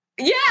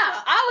 yeah,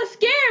 I was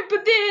scared,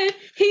 but then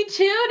he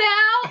chilled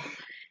out.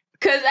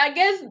 Cause I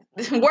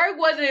guess work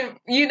wasn't,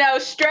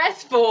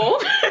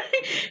 stressful.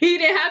 He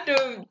didn't have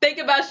to think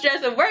about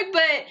stress of work,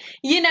 but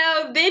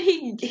then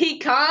he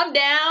calmed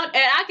down, and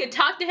I could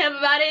talk to him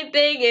about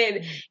anything,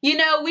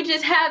 and we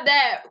just have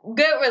that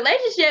good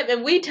relationship,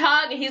 and we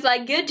talk, and he's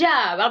like, "Good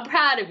job, I'm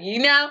proud of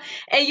you,"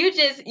 and you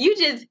just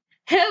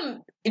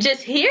him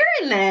just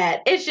hearing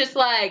that, it's just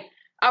like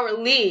a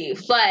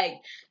relief, like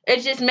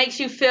it just makes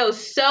you feel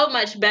so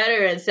much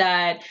better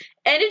inside.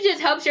 And it just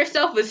helps your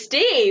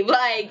self-esteem.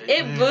 Like,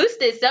 it boosts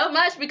it so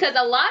much because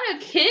a lot of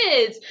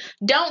kids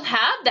don't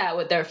have that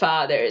with their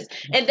fathers.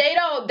 And they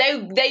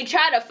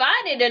try to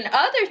find it in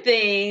other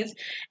things.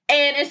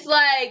 And it's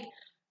like,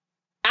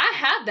 I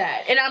have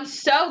that. And I'm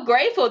so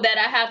grateful that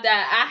I have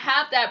that. I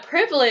have that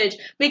privilege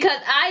because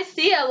I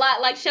see a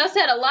lot, like Shell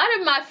said, a lot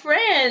of my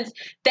friends,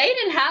 they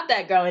didn't have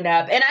that growing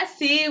up. And I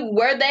see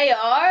where they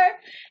are.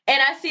 And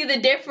I see the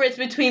difference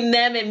between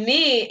them and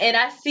me, and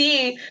I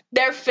see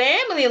their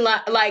family,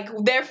 like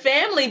their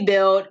family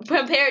build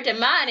compared to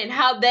mine, and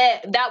how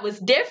that was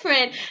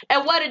different,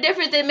 and what a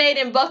difference it made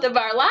in both of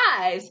our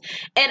lives.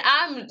 And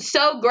I'm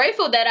so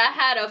grateful that I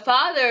had a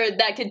father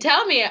that could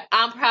tell me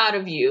I'm proud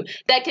of you,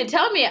 that could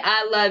tell me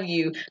I love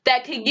you,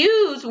 that could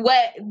use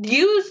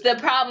the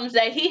problems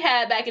that he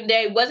had back in the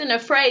day, wasn't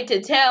afraid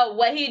to tell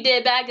what he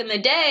did back in the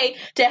day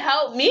to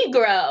help me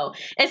grow.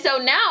 And so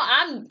now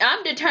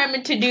I'm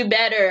determined to do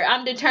better.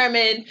 I'm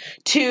determined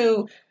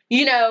to,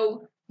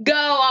 go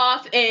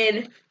off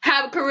and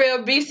have a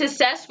career, be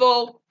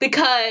successful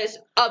because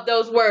of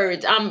those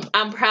words.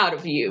 I'm proud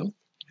of you.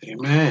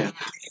 Amen.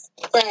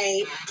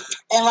 Right.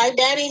 And like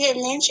Daddy had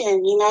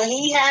mentioned,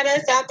 he had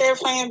us out there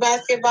playing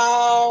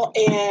basketball,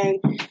 and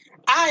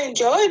I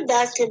enjoyed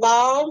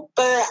basketball,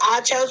 but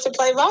I chose to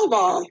play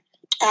volleyball.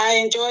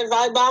 I enjoyed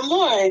volleyball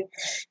more.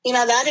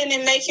 That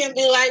didn't make him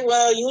be like,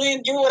 well, you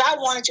didn't do what I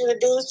wanted you to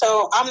do,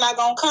 so I'm not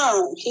going to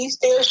come. He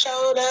still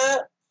showed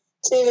up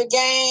to the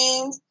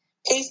games.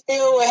 He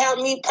still would help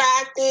me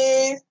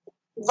practice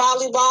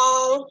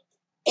volleyball.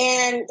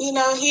 And,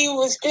 he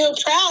was still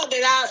proud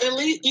that I, at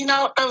least,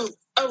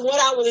 of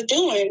what I was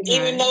doing, right.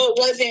 Even though it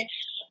wasn't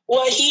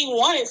what he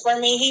wanted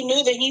from me. He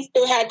knew that he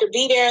still had to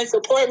be there and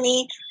support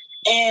me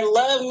and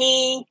love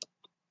me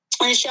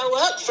and show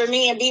up for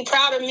me and be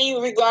proud of me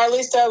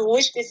regardless of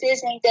which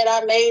decisions that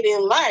I made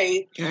in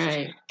life.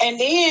 Right. And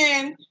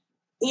then,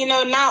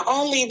 not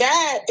only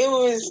that, it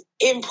was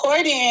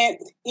important,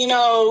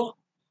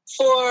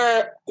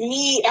 for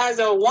me as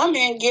a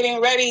woman getting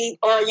ready,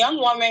 or a young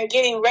woman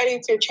getting ready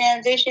to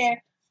transition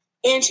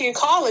into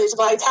college.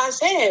 Like Ty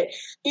said,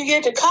 you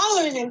get to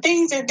college and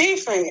things are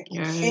different.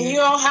 Right. And you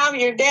don't have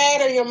your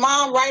dad or your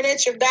mom right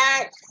at your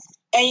back,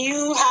 and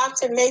you have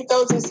to make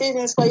those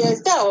decisions for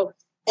yourself.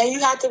 And you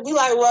have to be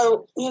like,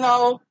 well,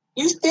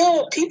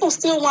 people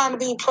still want to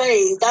be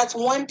praised. That's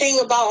one thing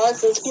about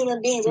us as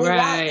human beings. We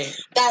want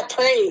that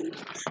praise.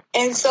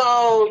 And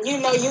so, you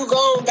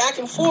go back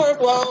and forth.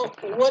 Well,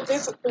 will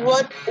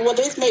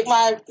this make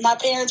my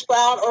parents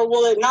proud, or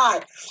will it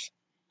not?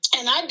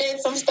 And I did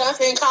some stuff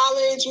in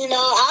college.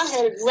 I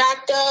had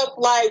racked up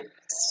like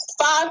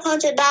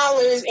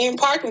 $500 in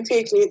parking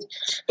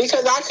tickets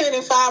because I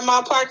couldn't find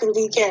my parking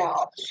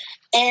decal.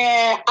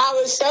 And I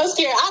was so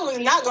scared. I was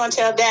not going to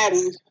tell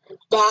Daddy.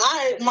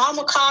 But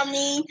Mama called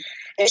me,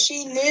 and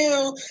she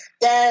knew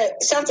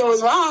that something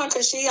was wrong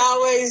because she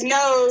always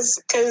knows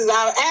because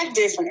I act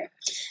different.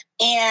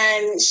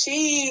 And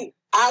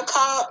I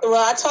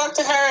talked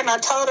to her, and I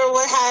told her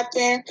what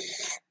happened.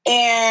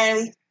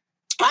 And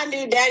I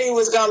knew Daddy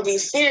was going to be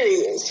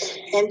serious.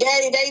 And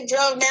Daddy, they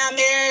drove down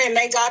there, and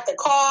they got the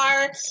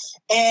car,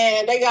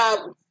 and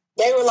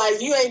they were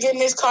like, you ain't getting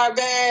this car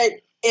back.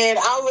 And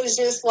I was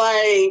just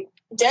like,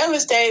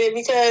 devastated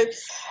because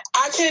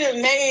I could have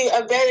made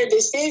a better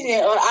decision,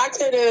 or I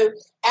could have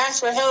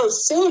asked for help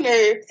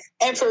sooner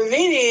and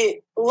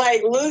prevented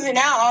like losing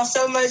out on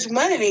so much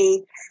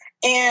money.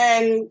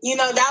 And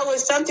that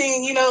was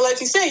something, like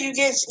you said, you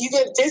get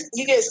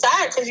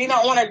sad because you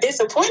don't want to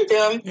disappoint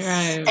them,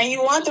 Right. and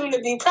you want them to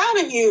be proud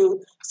of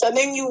you. So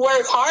then you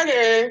work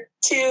harder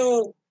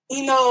to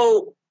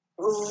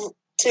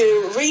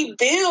to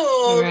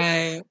rebuild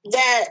Right.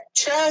 that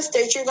trust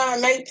that you're going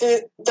to make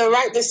the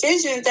right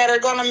decisions that are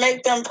going to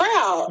make them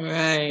proud.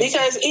 Right.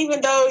 Because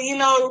even though,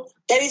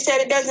 Daddy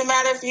said it doesn't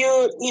matter if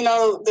you're,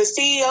 the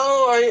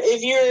CEO or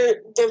if you're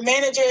the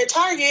manager at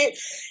Target,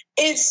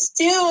 it's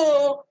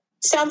still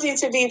something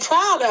to be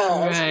proud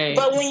of. Right.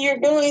 But when you're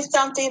doing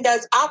something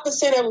that's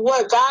opposite of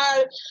what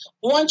God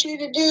wants you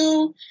to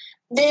do,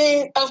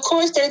 then of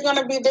course there's going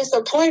to be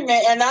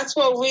disappointment, and that's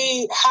what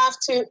we have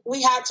to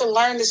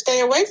learn to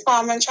stay away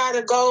from and try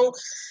to go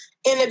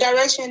in the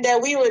direction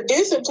that we were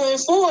disciplined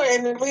for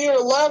and we were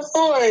loved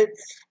for.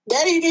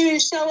 Daddy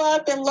didn't show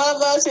up and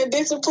love us and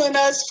discipline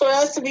us for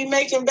us to be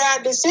making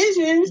bad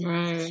decisions.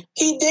 Right.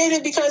 He did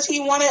it because he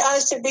wanted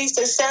us to be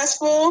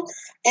successful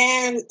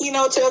and,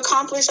 to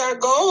accomplish our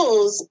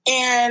goals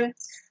and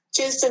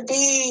just to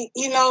be,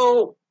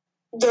 the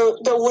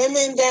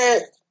women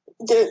that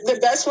the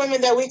best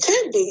women that we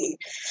could be.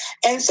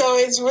 And so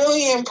it's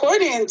really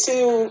important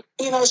to,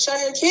 show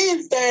your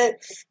kids that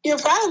you're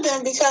proud of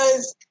them,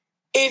 because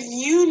if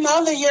you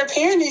know that your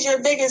parent is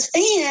your biggest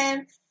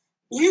fan,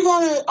 you're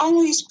going to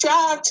only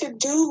strive to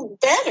do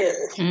better.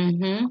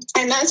 Mm-hmm.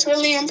 And that's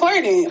really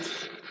important.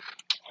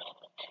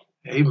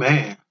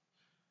 Amen.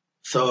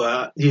 So,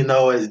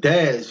 as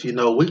dads, we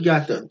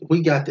got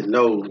to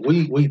know,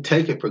 we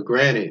take it for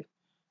granted,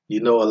 a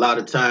lot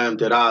of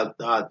times that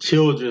our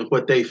children,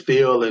 what they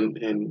feel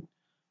and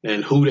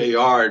who they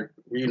are,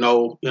 in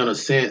a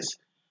sense,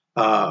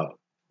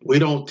 we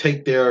don't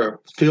take their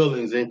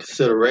feelings in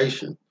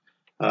consideration.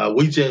 I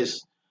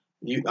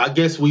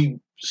guess we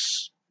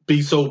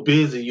be so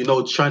busy,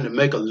 trying to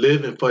make a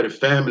living for the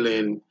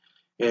family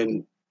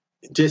and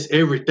just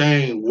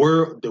everything.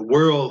 The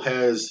world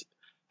has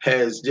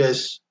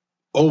just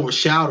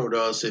overshadowed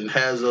us and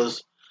has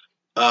us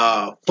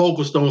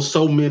focused on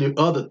so many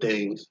other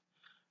things.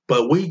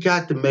 But we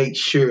got to make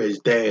sure as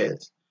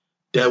dads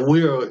that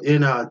we are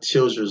in our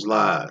children's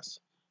lives.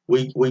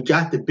 We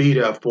got to be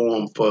there for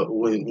them for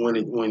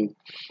when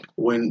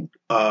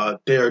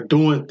they're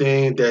doing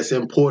things that's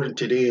important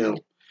to them.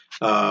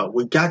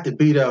 We got to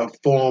be there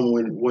for them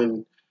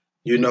when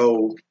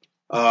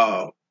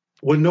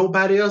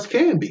nobody else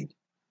can be.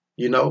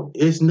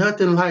 It's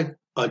nothing like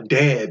a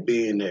dad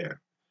being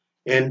there,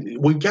 and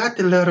we got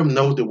to let them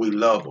know that we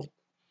love them.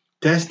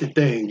 That's the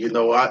thing,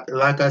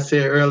 like I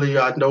said earlier,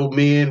 I know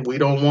men, we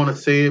don't want to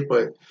say it,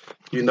 but,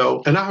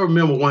 and I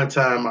remember one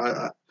time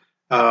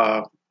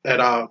at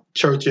our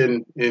church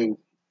in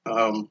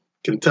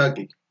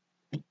Kentucky,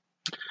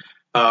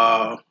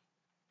 our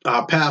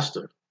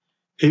pastor,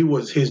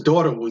 his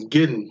daughter was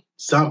getting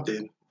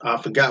something. I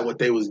forgot what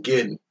they was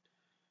getting.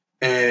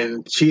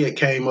 And she had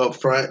came up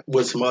front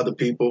with some other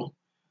people.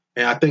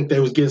 And I think they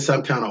was getting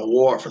some kind of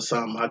award for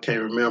something. I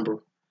can't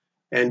remember.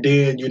 And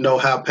then,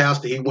 how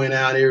pastor, he went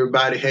out,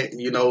 everybody,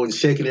 and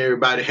shaking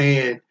everybody's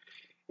hand.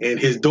 And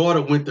his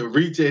daughter went to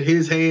reach at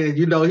his hand.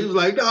 He was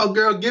like, no,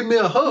 girl, give me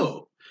a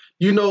hug.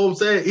 You know what I'm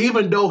saying?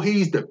 Even though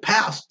he's the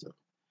pastor,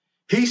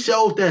 he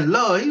showed that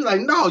love. He's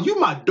like, no, you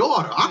my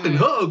daughter. I can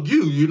hug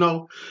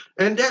you,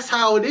 And that's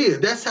how it is.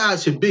 That's how it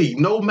should be.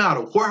 No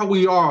matter where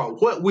we are,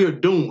 what we're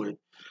doing,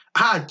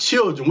 our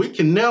children, we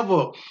can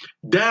never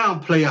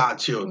downplay our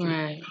children.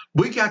 Right.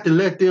 We got to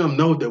let them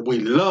know that we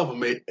love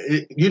them,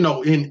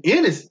 in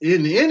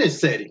any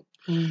setting.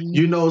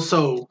 Mm-hmm.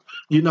 So,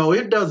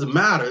 it doesn't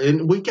matter.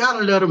 And we got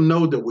to let them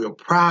know that we're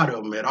proud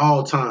of them at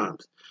all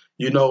times.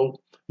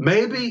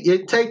 Maybe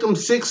it take them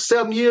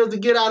 6-7 years to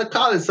get out of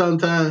college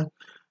sometime.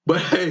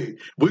 But hey,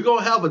 we're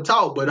going to have a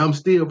talk, but I'm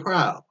still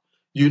proud.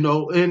 And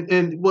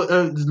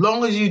as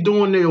long as you're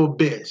doing your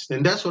best,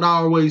 and that's what I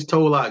always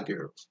told our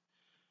girls.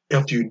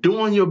 If you're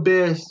doing your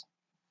best,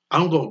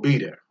 I'm going to be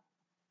there.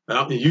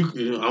 I'm going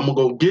to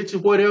go get you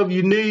whatever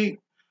you need,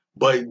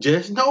 but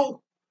just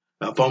know,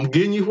 if I'm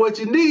getting you what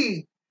you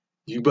need,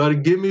 you better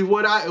give me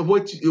what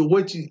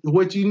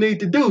you need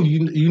to do.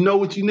 You know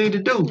what you need to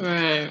do.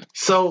 Right.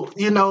 So,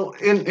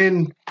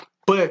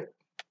 but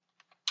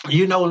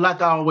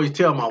like I always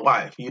tell my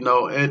wife, and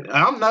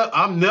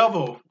I'm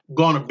never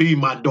going to be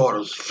my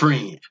daughter's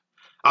friend.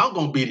 I'm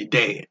going to be the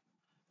dad.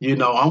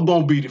 I'm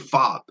going to be the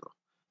father.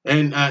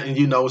 And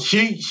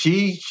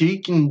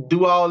she can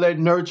do all that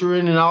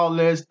nurturing and all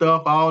that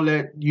stuff, all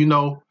that,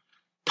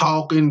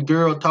 talking,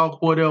 girl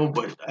talk, whatever.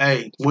 But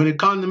hey, when it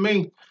comes to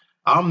me,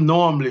 I'm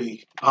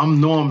normally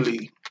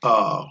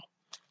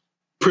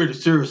pretty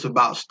serious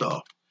about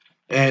stuff.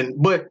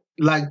 But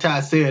like Ty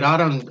said, I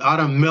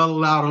done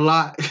mellowed out a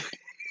lot.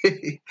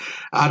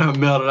 I done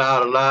mellowed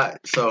out a lot.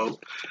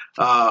 So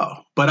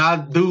but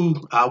I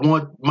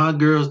want my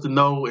girls to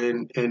know,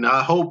 and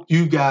I hope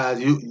you guys,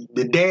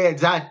 the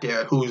dads out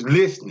there who's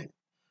listening,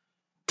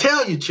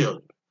 Tell your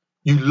children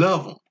you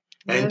love them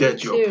and Love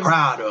that you you're too.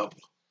 proud of them.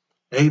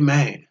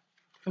 Amen.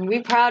 And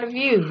we proud of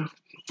you.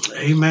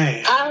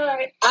 Amen. All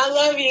right. I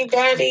love you,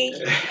 Daddy.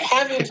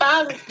 Happy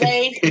Father's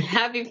Day.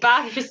 Happy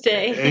Father's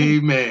Day.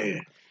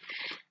 Amen.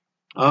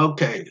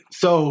 Okay.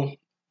 So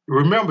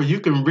remember, you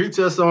can reach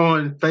us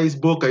on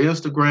Facebook or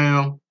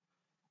Instagram,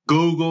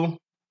 Google,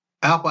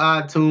 Apple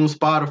iTunes,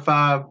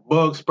 Spotify,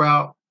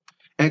 Bugsprout,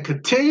 and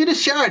continue to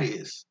share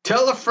this.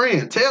 Tell a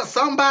friend, tell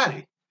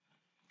somebody.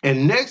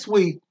 And next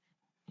week,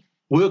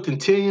 we'll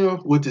continue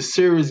with the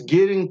series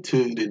Getting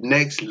to the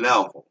Next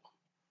Level.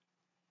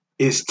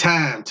 It's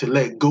time to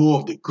let go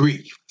of the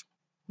grief,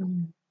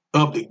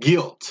 of the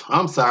guilt.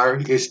 I'm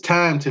sorry. It's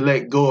time to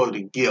let go of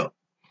the guilt.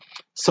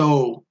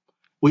 So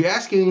we're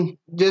asking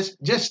just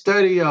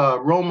study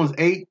Romans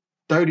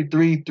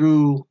 8:33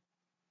 through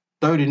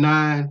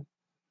 39.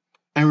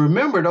 And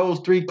remember those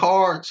 3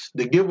 cards,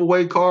 the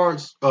giveaway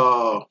cards,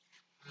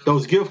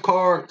 those gift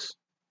cards,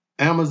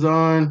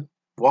 Amazon,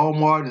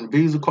 Walmart, and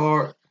Visa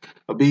card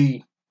will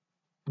be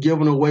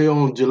given away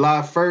on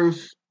July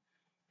 1st,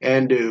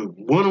 and the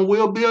winner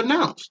will be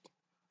announced.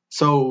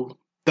 So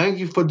thank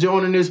you for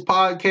joining this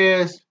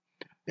podcast.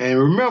 And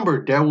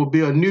remember, there will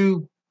be a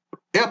new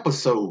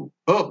episode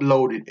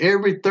uploaded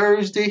every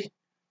Thursday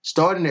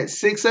starting at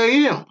 6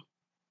 a.m.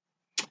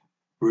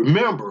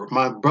 Remember,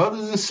 my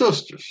brothers and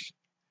sisters,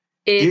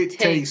 it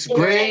takes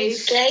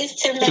grace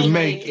Grace to to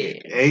make make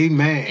it.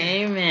 Amen.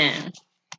 Amen.